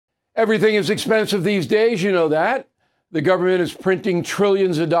Everything is expensive these days, you know that. The government is printing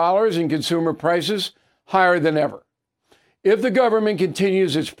trillions of dollars and consumer prices higher than ever. If the government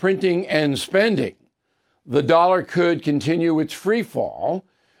continues its printing and spending, the dollar could continue its free fall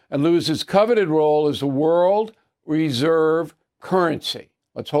and lose its coveted role as the world reserve currency.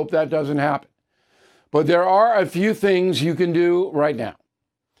 Let's hope that doesn't happen. But there are a few things you can do right now.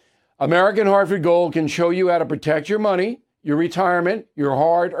 American Hartford Gold can show you how to protect your money, your retirement, your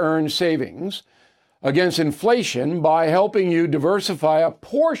hard-earned savings against inflation by helping you diversify a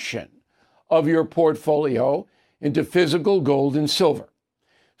portion of your portfolio into physical gold and silver.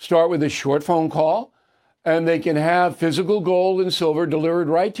 Start with a short phone call, and they can have physical gold and silver delivered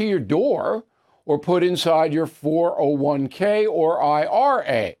right to your door or put inside your 401k or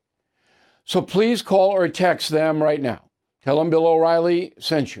IRA. So please call or text them right now. Tell them Bill O'Reilly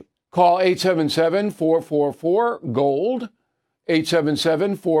sent you. Call 877-444-GOLD,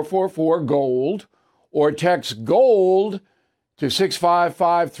 877-444-GOLD, or text GOLD to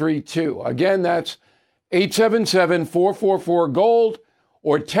 65532. Again, that's 877-444-GOLD,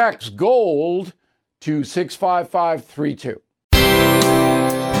 or text GOLD to 65532.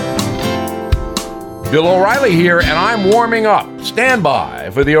 Bill O'Reilly here, and I'm warming up. Stand by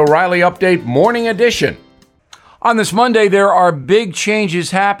for the O'Reilly Update Morning Edition. On this Monday, there are big changes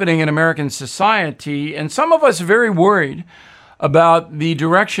happening in American society, and some of us are very worried about the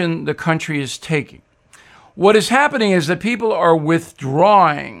direction the country is taking. What is happening is that people are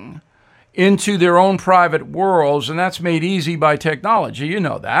withdrawing into their own private worlds, and that's made easy by technology. You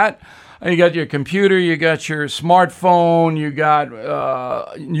know that. You got your computer, you got your smartphone, you got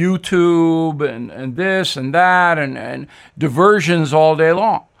YouTube and this and that and diversions all day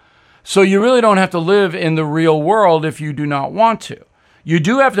long. So you really don't have to live in the real world if you do not want to. You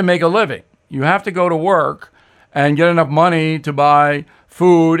do have to make a living. You have to go to work and get enough money to buy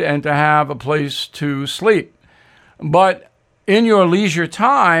food and to have a place to sleep. But in your leisure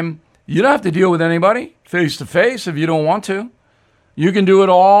time, you don't have to deal with anybody face to face if you don't want to. You can do it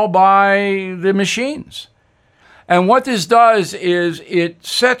all by the machines. And what this does is it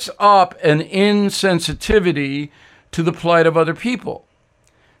sets up an insensitivity to the plight of other people.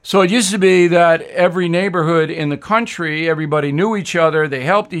 So it used to be that every neighborhood in the country, everybody knew each other, they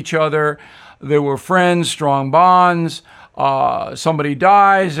helped each other, there were friends, strong bonds. Somebody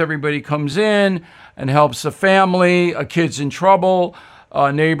dies, everybody comes in and helps the family. A kid's in trouble,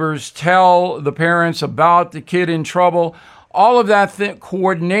 neighbors tell the parents about the kid in trouble. All of that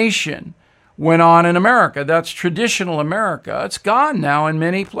coordination went on in America. That's traditional America. It's gone now in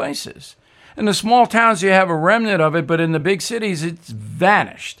many places. In the small towns, you have a remnant of it, but in the big cities, it's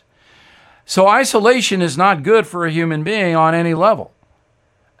vanished. So isolation is not good for a human being on any level.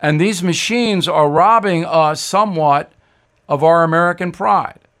 And these machines are robbing us somewhat of our American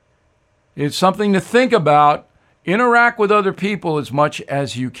pride. It's something to think about. Interact with other people as much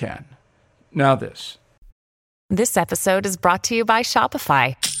as you can. Now this. This episode is brought to you by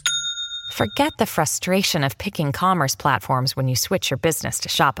Shopify. Forget the frustration of picking commerce platforms when you switch your business to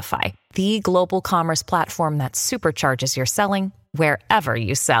Shopify, the global commerce platform that supercharges your selling wherever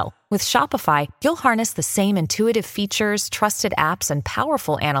you sell. With Shopify, you'll harness the same intuitive features, trusted apps, and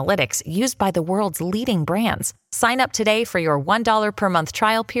powerful analytics used by the world's leading brands. Sign up today for your $1 per month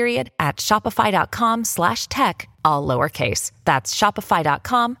trial period at shopify.com/tech, all lowercase. That's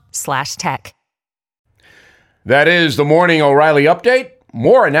shopify.com/tech. That is the Morning O'Reilly Update.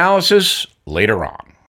 More analysis later on.